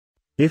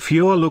If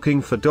you're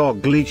looking for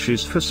dog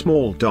leashes for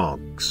small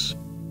dogs,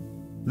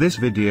 this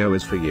video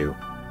is for you.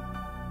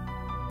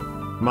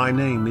 My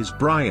name is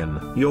Brian,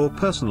 your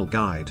personal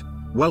guide.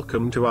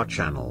 Welcome to our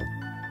channel.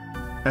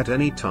 At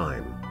any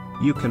time,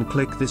 you can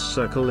click this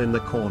circle in the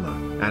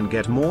corner and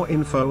get more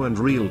info and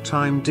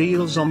real-time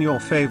deals on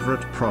your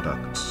favorite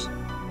products.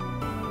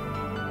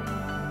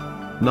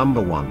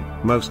 Number 1,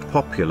 most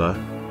popular,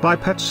 by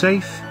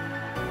PetSafe.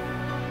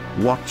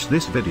 Watch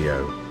this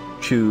video.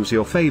 Choose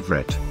your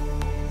favorite.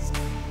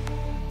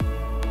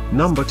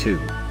 Number 2,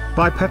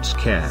 by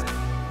PetsCare.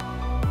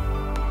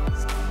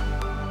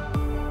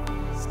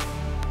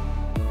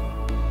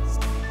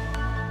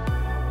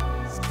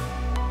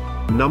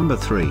 Number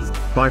 3,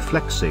 by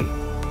Flexi.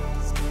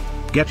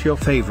 Get your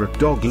favorite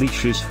dog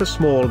leashes for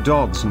small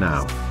dogs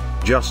now.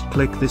 Just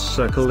click this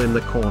circle in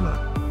the corner.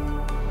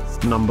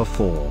 Number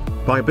 4,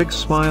 by Big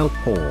Smile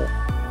Paw.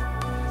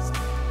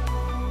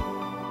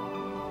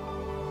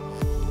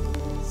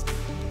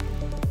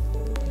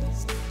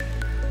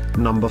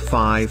 Number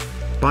 5,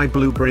 by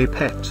Blueberry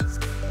Pet.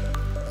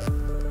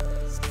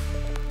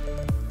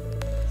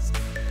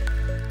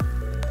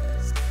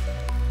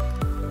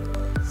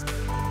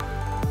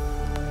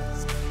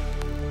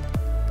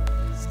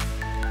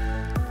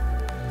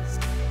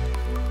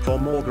 For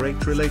more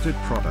great related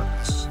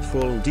products,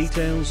 full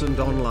details and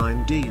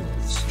online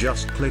deals,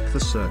 just click the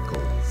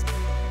circle.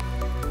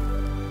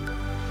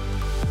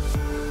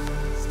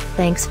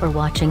 Thanks for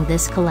watching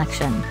this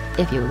collection.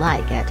 If you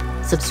like it,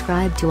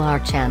 subscribe to our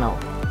channel.